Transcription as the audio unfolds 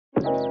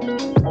Hey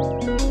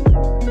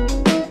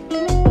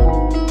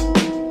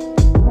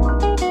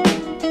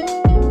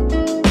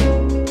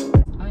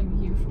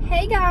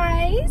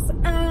guys,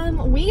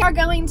 we are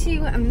going to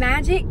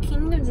Magic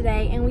Kingdom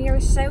today and we are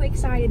so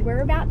excited.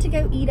 We're about to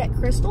go eat at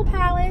Crystal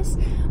Palace.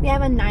 We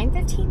have a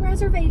 9:15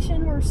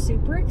 reservation. We're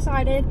super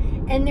excited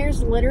and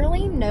there's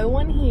literally no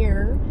one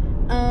here.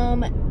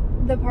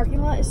 The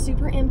parking lot is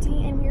super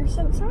empty and we are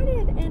so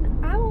excited,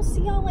 and I will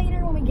see y'all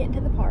later when we get into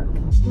the park.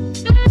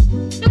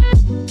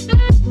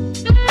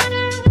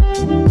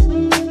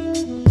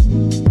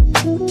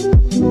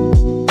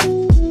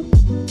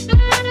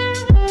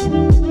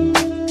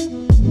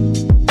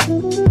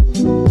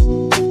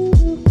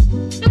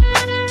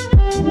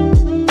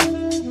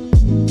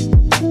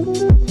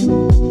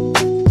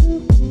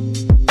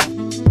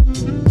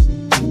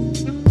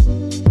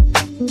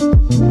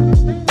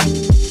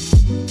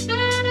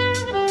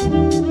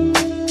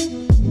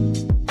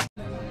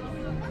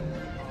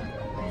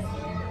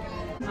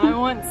 I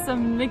want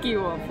some Mickey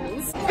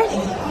waffles.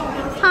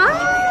 Hi!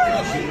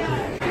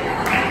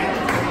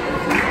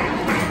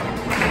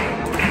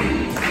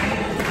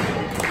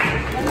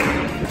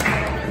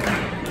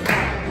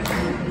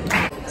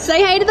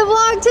 Say hey to the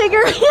vlog,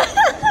 Tigger!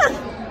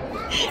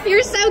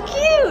 You're so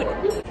cute!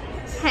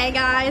 Hey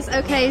guys,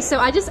 okay, so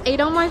I just ate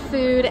all my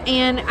food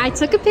and I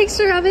took a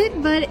picture of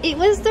it, but it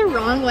was the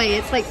wrong way.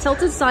 It's like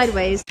tilted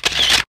sideways.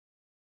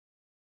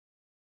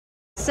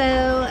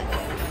 So,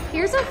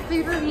 here's a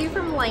food review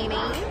from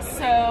Lainey.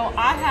 So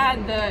I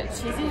had the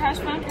cheesy hash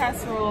brown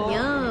casserole,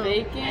 Yum.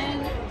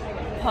 bacon,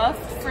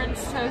 puffed French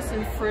toast,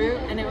 and fruit,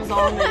 and it was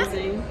all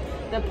amazing.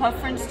 The puffed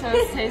French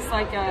toast tastes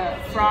like a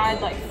fried,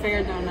 like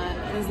fair donut.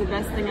 It was the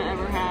best thing I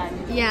ever had.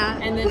 Yeah.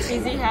 And the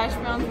cheesy hash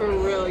browns were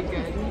really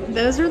good.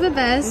 Those were the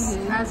best.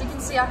 As you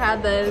can see, I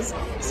had those.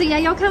 So yeah,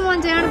 y'all come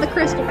on down to the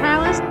Crystal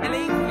Palace.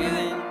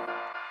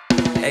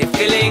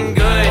 Feeling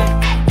good,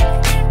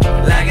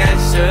 like I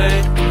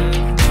should.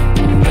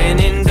 When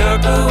in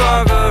dark, I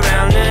walk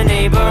around the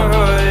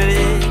neighborhood,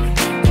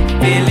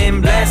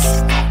 feeling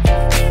blessed,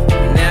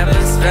 never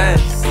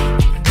stressed.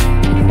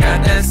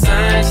 Got that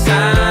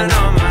sunshine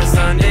on my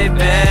Sunday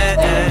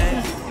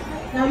best.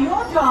 Now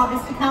your job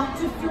is to count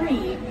to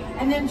 3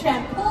 and then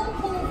chant pull,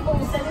 pull,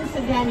 pull, sending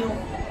to Daniel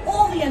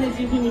all the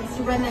energy he needs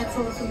to run that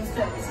sauce from the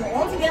stove. So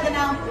all together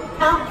now,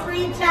 count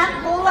 3,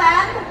 chant, pull,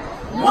 and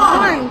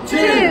 1,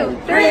 2,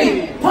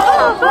 3,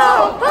 pull,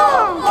 pull,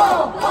 pull,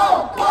 pull,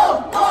 pull, pull,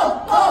 pull, pull,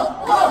 pull,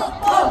 pull,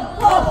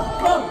 pull,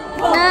 pull,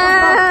 pull.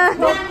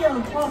 Daniel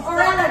or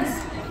Alex,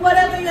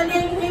 whatever your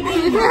name may be.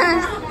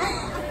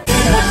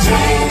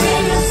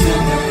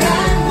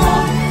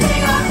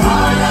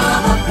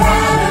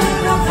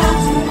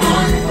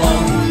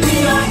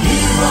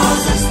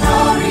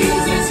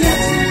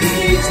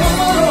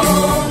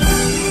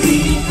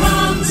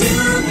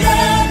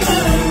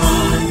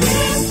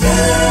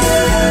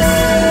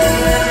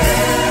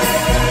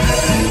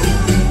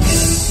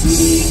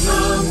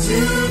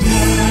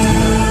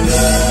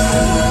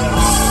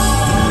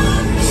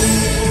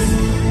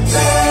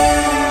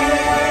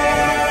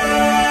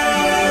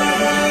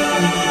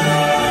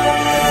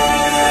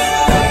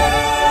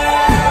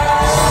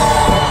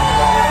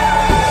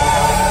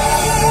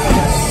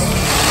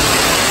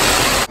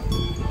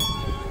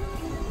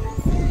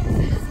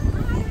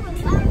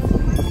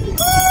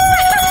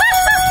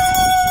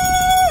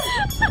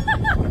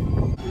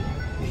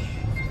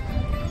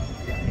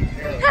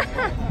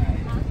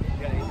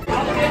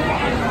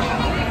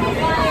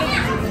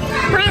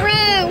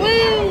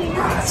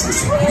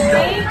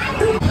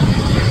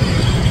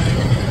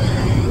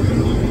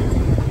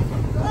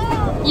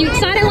 You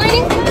excited, Lainey?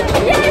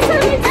 Yes,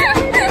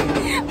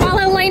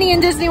 follow Lainey in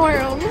Disney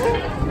World.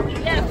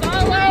 Yeah,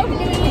 follow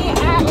me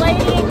at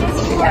Lady in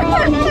Disney World.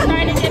 I'm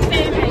trying to get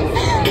famous.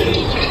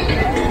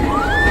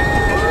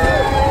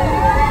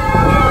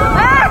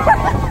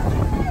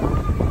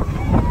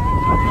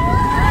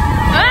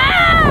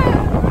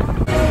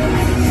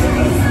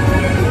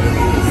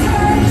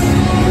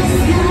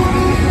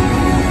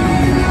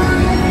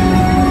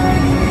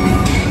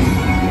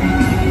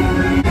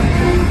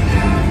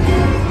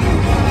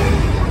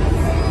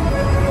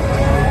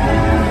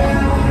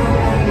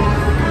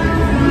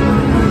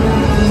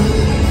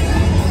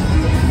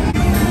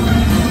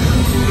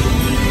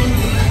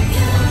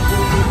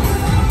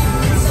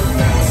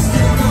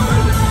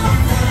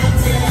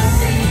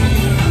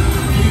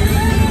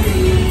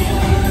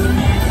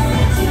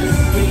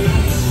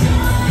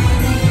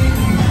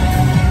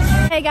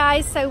 Hey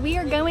guys, so we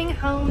are going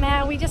home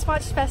now. We just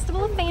watched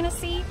Festival of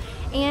Fantasy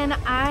and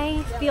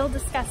I feel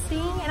disgusting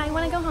and I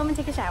want to go home and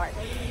take a shower.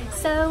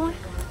 So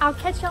I'll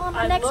catch y'all on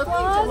my next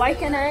vlog.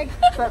 Like an egg,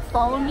 but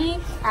follow me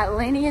at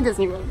Lainey in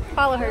Disney World.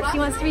 Follow her, she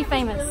wants to be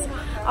famous.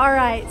 All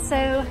right,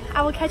 so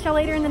I will catch y'all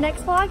later in the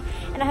next vlog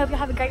and I hope you'll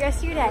have a great rest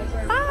of your day.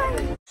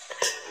 Bye!